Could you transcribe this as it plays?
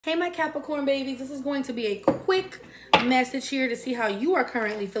Hey my Capricorn babies, this is going to be a quick message here to see how you are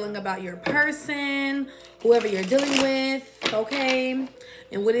currently feeling about your person, whoever you're dealing with, okay?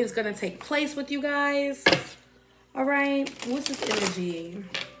 And what is going to take place with you guys. All right, what's this energy?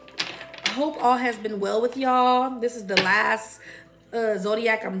 I hope all has been well with y'all. This is the last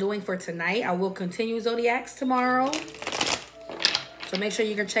zodiac I'm doing for tonight. I will continue zodiacs tomorrow. So make sure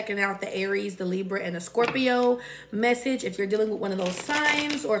you're checking out the Aries, the Libra, and the Scorpio message if you're dealing with one of those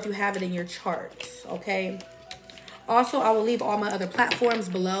signs or if you have it in your chart, okay? Also, I will leave all my other platforms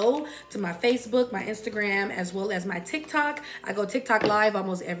below to my Facebook, my Instagram, as well as my TikTok. I go TikTok live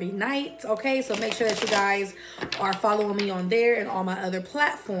almost every night, okay? So make sure that you guys are following me on there and all my other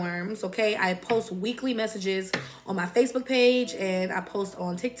platforms, okay? I post weekly messages on my Facebook page and I post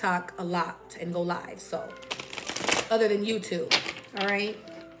on TikTok a lot and go live, so other than YouTube. All right.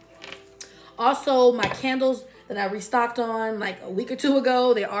 Also, my candles that I restocked on like a week or two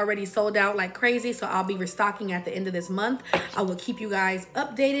ago, they already sold out like crazy. So I'll be restocking at the end of this month. I will keep you guys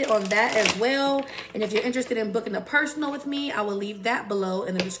updated on that as well. And if you're interested in booking a personal with me, I will leave that below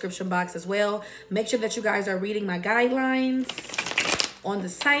in the description box as well. Make sure that you guys are reading my guidelines on the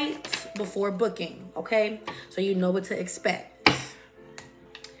site before booking, okay? So you know what to expect.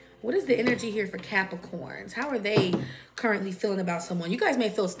 What is the energy here for Capricorns? How are they currently feeling about someone? You guys may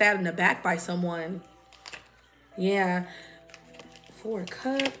feel stabbed in the back by someone. Yeah. 4 of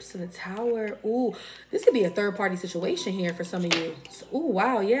Cups and the Tower. Ooh, this could be a third-party situation here for some of you. Ooh,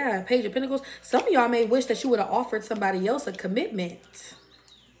 wow, yeah. Page of Pentacles. Some of y'all may wish that you would have offered somebody else a commitment.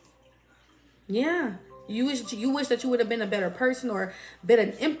 Yeah. You wish that you would have been a better person or been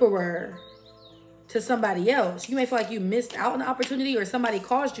an emperor to somebody else. You may feel like you missed out on an opportunity or somebody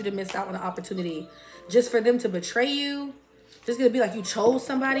caused you to miss out on an opportunity just for them to betray you. Just gonna be like you chose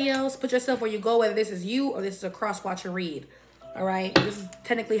somebody else. Put yourself where you go, whether this is you or this is a cross-watcher read. All right, this is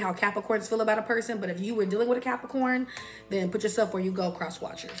technically how Capricorns feel about a person, but if you were dealing with a Capricorn, then put yourself where you go,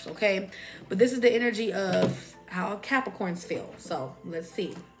 cross-watchers, okay? But this is the energy of how Capricorns feel. So let's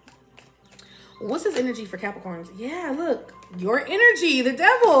see. What's this energy for Capricorns? Yeah, look, your energy, the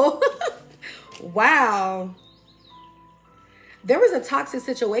devil. Wow. There was a toxic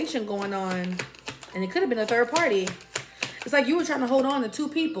situation going on, and it could have been a third party. It's like you were trying to hold on to 2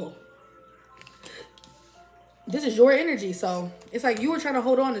 people. This is your energy, so it's like you were trying to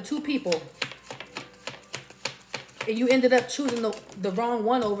hold on to 2 people. And you ended up choosing the wrong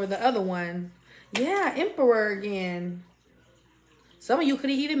one over the other one. Yeah, Emperor again. Some of you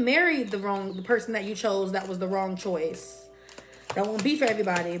could have even married the person that you chose that was the wrong choice. That won't be for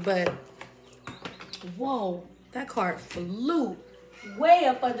everybody, but whoa, that card flew way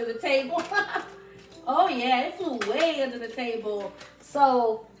up under the table. Oh yeah, it flew way under the table.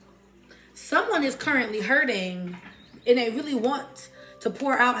 So someone is currently hurting and they really want to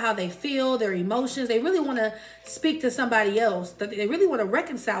pour out how they feel, their emotions. They really want to speak to somebody else. They really want to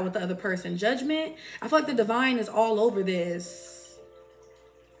reconcile with the other person. Judgment. I feel like the divine is all over this.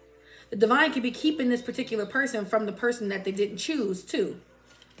 The divine could be keeping this particular person from the person that they didn't choose too.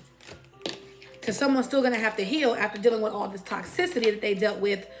 Because someone's still going to have to heal after dealing with all this toxicity that they dealt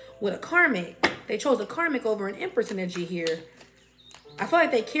with a karmic. They chose a karmic over an Empress energy here. I feel like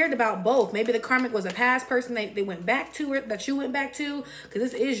they cared about both. Maybe the karmic was a past person they went back to, or that you went back to.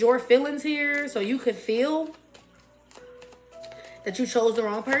 Because this is your feelings here. So you could feel that you chose the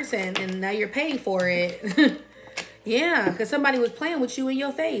wrong person. And now you're paying for it. Yeah, because somebody was playing with you in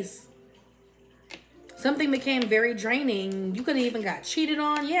your face. Something became very draining. You could have even got cheated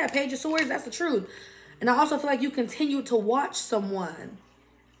on. Yeah, Page of Swords, that's the truth. And I also feel like you continued to watch someone.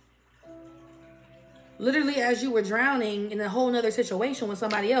 Literally as you were drowning in a whole nother situation with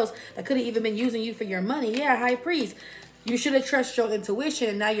somebody else that could have even been using you for your money. Yeah, High Priest. You should have trusted your intuition.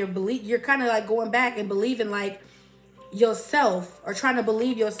 And now you're kind of like going back and believing like yourself, or trying to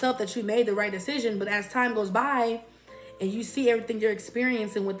believe yourself that you made the right decision. But as time goes by, and you see everything you're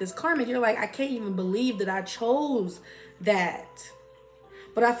experiencing with this karmic, you're like, I can't even believe that I chose that.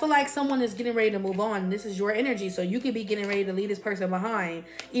 But I feel like someone is getting ready to move on. This is your energy, so you could be getting ready to leave this person behind.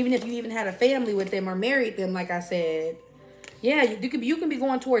 Even if you even had a family with them or married them, like I said. Yeah, you can be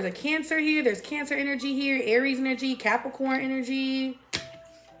going towards a Cancer here. There's Cancer energy here, Aries energy, Capricorn energy,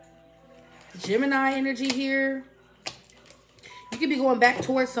 Gemini energy here. You could be going back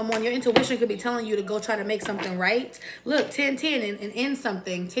towards someone. Your intuition could be telling you to go try to make something right. Look, 10-10 and end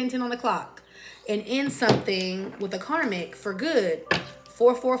something. 10-10 on the clock. And end something with a karmic for good.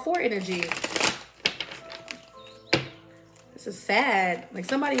 4-4-4 energy. This is sad. Like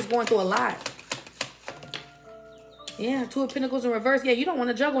somebody's going through a lot. Yeah, 2 of Pentacles in reverse. Yeah, you don't want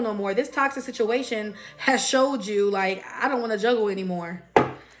to juggle no more. This toxic situation has showed you, like, I don't want to juggle anymore.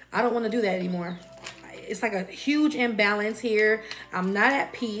 I don't want to do that anymore. It's like a huge imbalance here. I'm not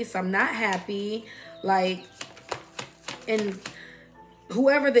at peace. I'm not happy. Like, and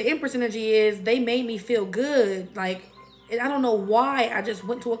whoever the Empress energy is, they made me feel good. Like, and I don't know why I just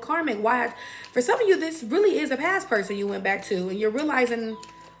went to a karmic. For some of you, this really is a past person you went back to. And you're realizing,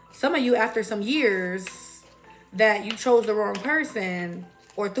 some of you, after some years, that you chose the wrong person.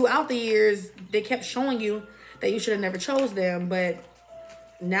 Or throughout the years, they kept showing you that you should have never chose them. But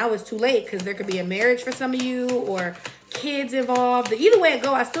now it's too late, because there could be a marriage for some of you or kids involved. Either way it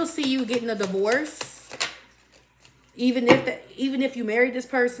go, I still see you getting a divorce. Even if you married this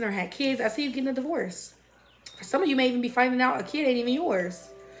person or had kids, I see you getting a divorce. For some of you may even be finding out a kid ain't even yours.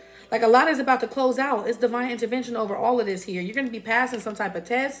 Like, a lot is about to close out. It's divine intervention over all of this here. You're going to be passing some type of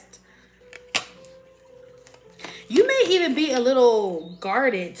test. You may even be a little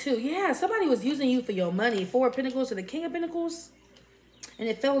guarded too. Yeah, somebody was using you for your money. 4 of Pentacles to the King of Pentacles. And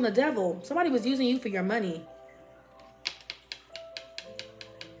it fell on the Devil. Somebody was using you for your money.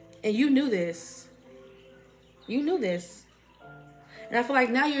 And you knew this. You knew this. And I feel like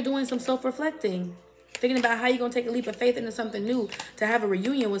now you're doing some self-reflecting. Thinking about how you're going to take a leap of faith into something new. To have a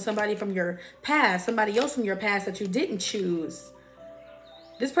reunion with somebody from your past. Somebody else from your past that you didn't choose.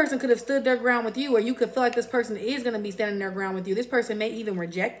 This person could have stood their ground with you. Or you could feel like this person is going to be standing their ground with you. This person may even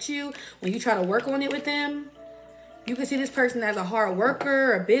reject you when you try to work on it with them. You can see this person as a hard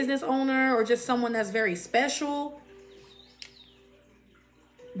worker, a business owner, or just someone that's very special.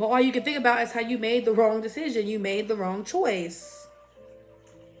 But all you can think about is how you made the wrong decision. You made the wrong choice.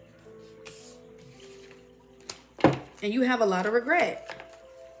 And you have a lot of regret.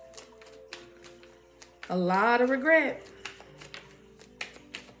 A lot of regret.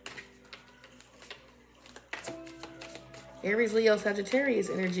 Aries, Leo, Sagittarius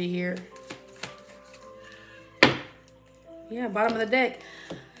energy here. Yeah, bottom of the deck.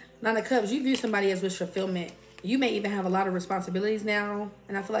 Nine of Cups, you view somebody as wish fulfillment. You may even have a lot of responsibilities now.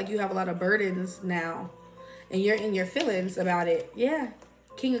 And I feel like you have a lot of burdens now. And you're in your feelings about it. Yeah,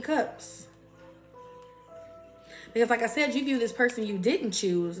 King of Cups. Because like I said, you view this person you didn't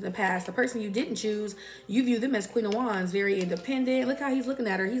choose in the past. The person you didn't choose, you view them as Queen of Wands. Very independent. Look how he's looking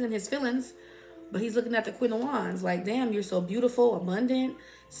at her. He's in his feelings. But he's looking at the Queen of Wands. Like, damn, you're so beautiful, abundant,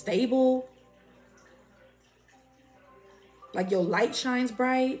 stable. Like, your light shines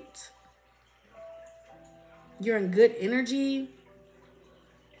bright. You're in good energy.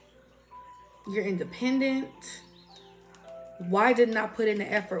 You're independent. Why didn't I put in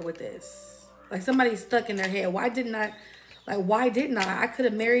the effort with this? Like, somebody's stuck in their head. Why didn't I? Like, why didn't I? I could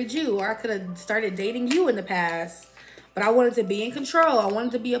have married you, or I could have started dating you in the past. But I wanted to be in control. I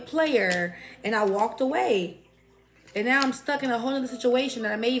wanted to be a player. And I walked away. And now I'm stuck in a whole other situation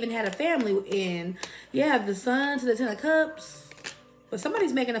that I may even had a family in. Yeah, the Sun to the Ten of Cups. But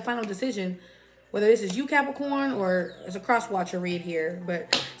somebody's making a final decision. Whether this is you, Capricorn, or it's a cross-watcher read here.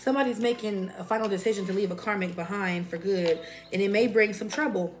 But somebody's making a final decision to leave a karmic behind for good. And it may bring some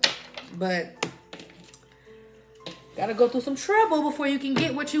trouble. But gotta go through some trouble before you can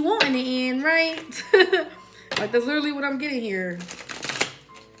get what you want in the end, right? Like, that's literally what I'm getting here.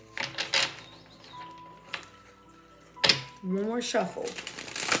 One more shuffle.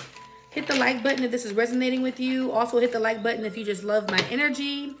 Hit the like button if this is resonating with you. Also hit the like button if you just love my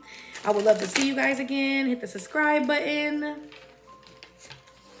energy. I would love to see you guys again. Hit the subscribe button.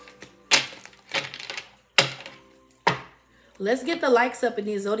 Let's get the likes up in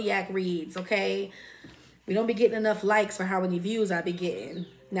these zodiac reads, okay? We don't be getting enough likes for how many views I be getting.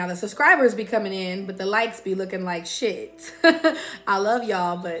 Now the subscribers be coming in, but the likes be looking like shit. I love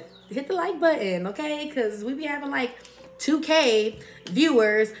y'all, but hit the like button, okay? Because we be having like 2K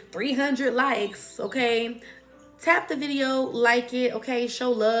viewers, 300 likes, okay? Tap the video, like it, okay? Show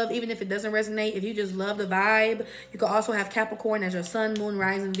love, even if it doesn't resonate. If you just love the vibe, you can also have Capricorn as your Sun, Moon,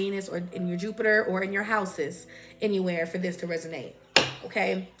 Rising, Venus, or in your Jupiter, or in your houses, anywhere for this to resonate,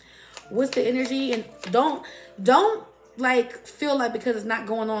 okay? What's the energy? And don't like feel like because it's not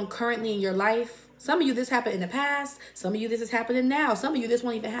going on currently in your life. Some of you, this happened in the past. Some of you, this is happening now. Some of you, this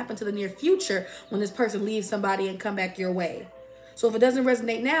won't even happen to the near future when this person leaves somebody and come back your way. So if it doesn't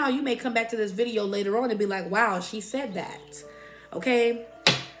resonate now, you may come back to this video later on and be like, wow, she said that. Okay?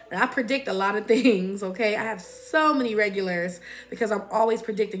 And I predict a lot of things, okay? I have so many regulars because I'm always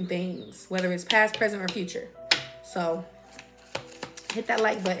predicting things, whether it's past, present, or future. So hit that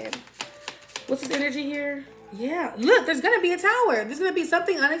like button. What's this energy here? Yeah, look, there's going to be a tower. There's going to be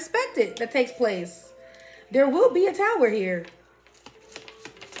something unexpected that takes place. There will be a tower here.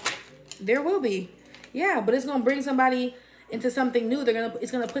 There will be. Yeah, but it's going to bring somebody into something new.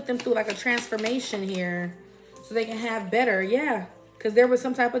 It's going to put them through like a transformation here so they can have better. Yeah, because there was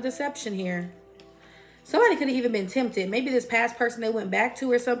some type of deception here. Somebody could have even been tempted. Maybe this past person they went back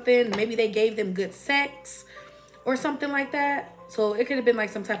to or something. Maybe they gave them good sex or something like that. So it could have been like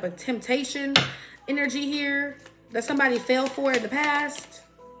some type of temptation energy here that somebody fell for in the past.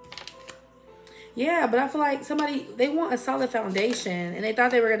 Yeah, but I feel like somebody, they want a solid foundation and they thought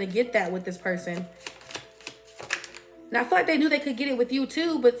they were going to get that with this person. And I feel like they knew they could get it with you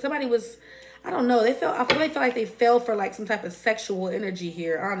too, but somebody was, I don't know. I feel like they fell for like some type of sexual energy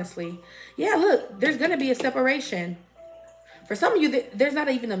here, honestly. Yeah, look, there's going to be a separation. For some of you, there's not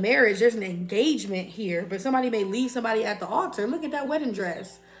even a marriage. There's an engagement here, but somebody may leave somebody at the altar. Look at that wedding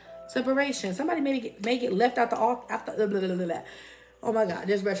dress. Separation. Somebody may get left out the altar. Oh my God,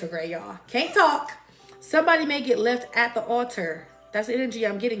 this retrograde, y'all. Can't talk. Somebody may get left at the altar. That's the energy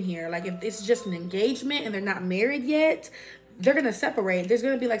I'm getting here. Like if it's just an engagement and they're not married yet, they're going to separate. There's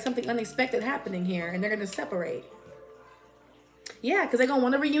going to be like something unexpected happening here and they're going to separate. Yeah, because they're going to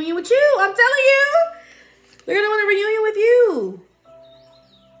want a reunion with you. I'm telling you. They're going to want a reunion with you.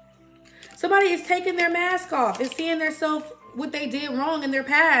 Somebody is taking their mask off. Is seeing themselves what they did wrong in their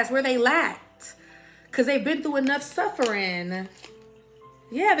past, where they lacked. Because they've been through enough suffering.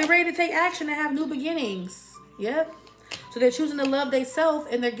 Yeah, they're ready to take action and have new beginnings. Yep. So they're choosing to love themselves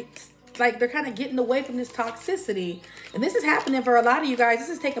and they're kind of getting away from this toxicity. And this is happening for a lot of you guys. This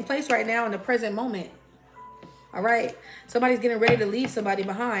is taking place right now in the present moment. All right. Somebody's getting ready to leave somebody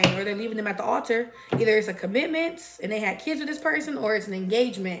behind, or they're leaving them at the altar. Either it's a commitment and they had kids with this person, or it's an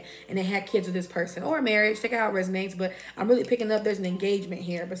engagement and they had kids with this person, or a marriage. Check out how it resonates. But I'm really picking up there's an engagement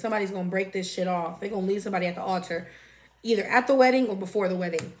here, but somebody's going to break this shit off. They're going to leave somebody at the altar, either at the wedding or before the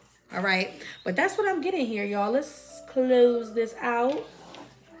wedding. All right. But that's what I'm getting here, y'all. Let's close this out.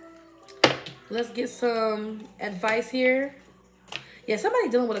 Let's get some advice here. Yeah, somebody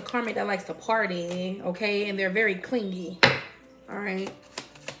dealing with a karmic that likes to party, okay? And they're very clingy. All right.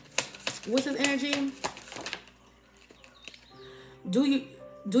 What's his energy? Do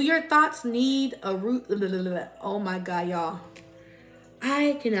your thoughts need a root? Oh my God, y'all.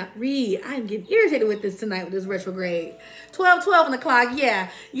 I cannot read. I'm getting irritated with this tonight with this retrograde. 12 on the clock. Yeah,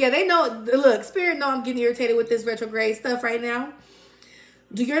 they know. Look, Spirit know I'm getting irritated with this retrograde stuff right now.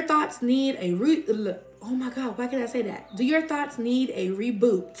 Do your thoughts need a root? Oh my God, why can I say that? Do your thoughts need a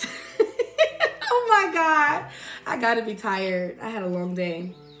reboot? Oh my God, I gotta be tired. I had a long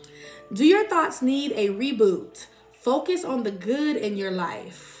day. Do your thoughts need a reboot? Focus on the good in your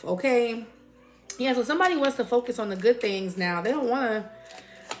life, okay? Yeah, so somebody wants to focus on the good things now. They don't want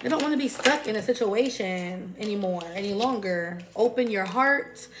to be stuck in a situation any longer. Open your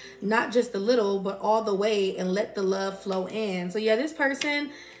heart, not just a little, but all the way, and let the love flow in. So yeah, this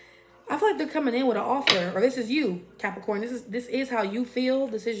person, I feel like they're coming in with an offer, or this is you, Capricorn. This is how you feel.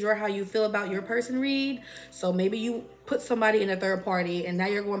 This is how you feel about your person read. So maybe you put somebody in a third party and now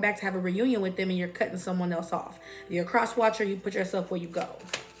you're going back to have a reunion with them and you're cutting someone else off. If you're a cross watcher, you put yourself where you go.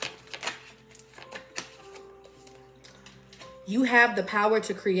 You have the power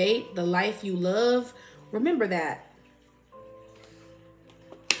to create the life you love. Remember that.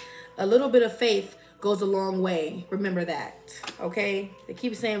 A little bit of faith goes a long way. Remember that, okay? They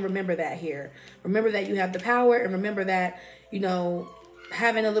keep saying remember that here. Remember that you have the power, and remember that, you know,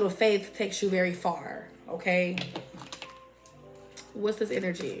 having a little faith takes you very far, okay? What's this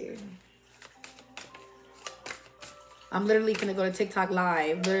energy? I'm literally gonna go to TikTok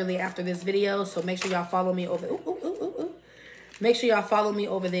live literally after this video, so make sure y'all follow me over. Make sure y'all follow me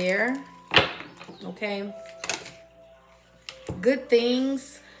over there, okay? Good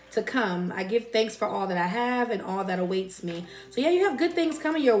things to come. I give thanks for all that I have and all that awaits me. So yeah, you have good things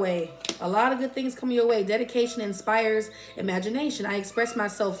coming your way. A lot of good things coming your way. Dedication inspires imagination. I express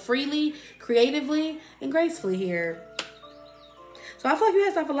myself freely, creatively, and gracefully here. So I feel like you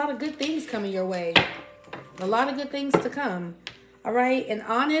guys have a lot of good things coming your way. A lot of good things to come. All right. An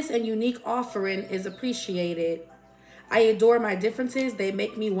honest and unique offering is appreciated. I adore my differences. They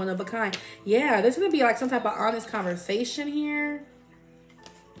make me one of a kind. Yeah, there's going to be like some type of honest conversation here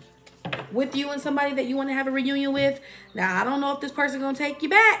with you and somebody that you want to have a reunion with. Now, I don't know if this person's going to take you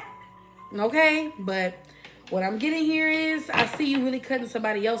back. Okay, but what I'm getting here is I see you really cutting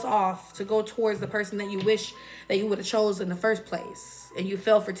somebody else off to go towards the person that you wish that you would have chosen in the first place. And you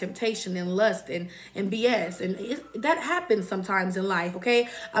fell for temptation and lust and BS. And that happens sometimes in life, okay?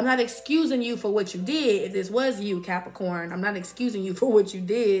 I'm not excusing you for what you did. If this was you, Capricorn, I'm not excusing you for what you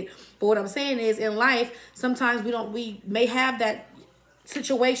did. But what I'm saying is in life, sometimes we may have that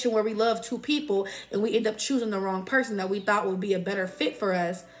situation where we love two people and we end up choosing the wrong person that we thought would be a better fit for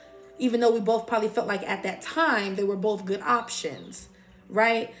us, even though we both probably felt like at that time they were both good options,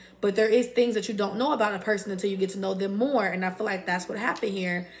 right? But there is things that you don't know about a person until you get to know them more. And I feel like that's what happened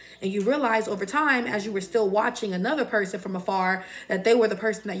here. And you realize over time, as you were still watching another person from afar, that they were the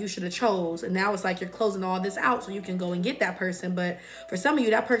person that you should have chose. And now it's like you're closing all this out so you can go and get that person. But for some of you,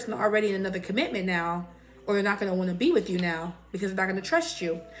 that person already in another commitment now, or they're not going to want to be with you now because they're not going to trust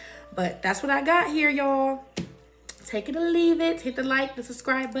you. But that's what I got here, y'all. Take it or leave it. Hit the like, the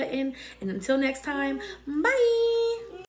subscribe button. And until next time, bye.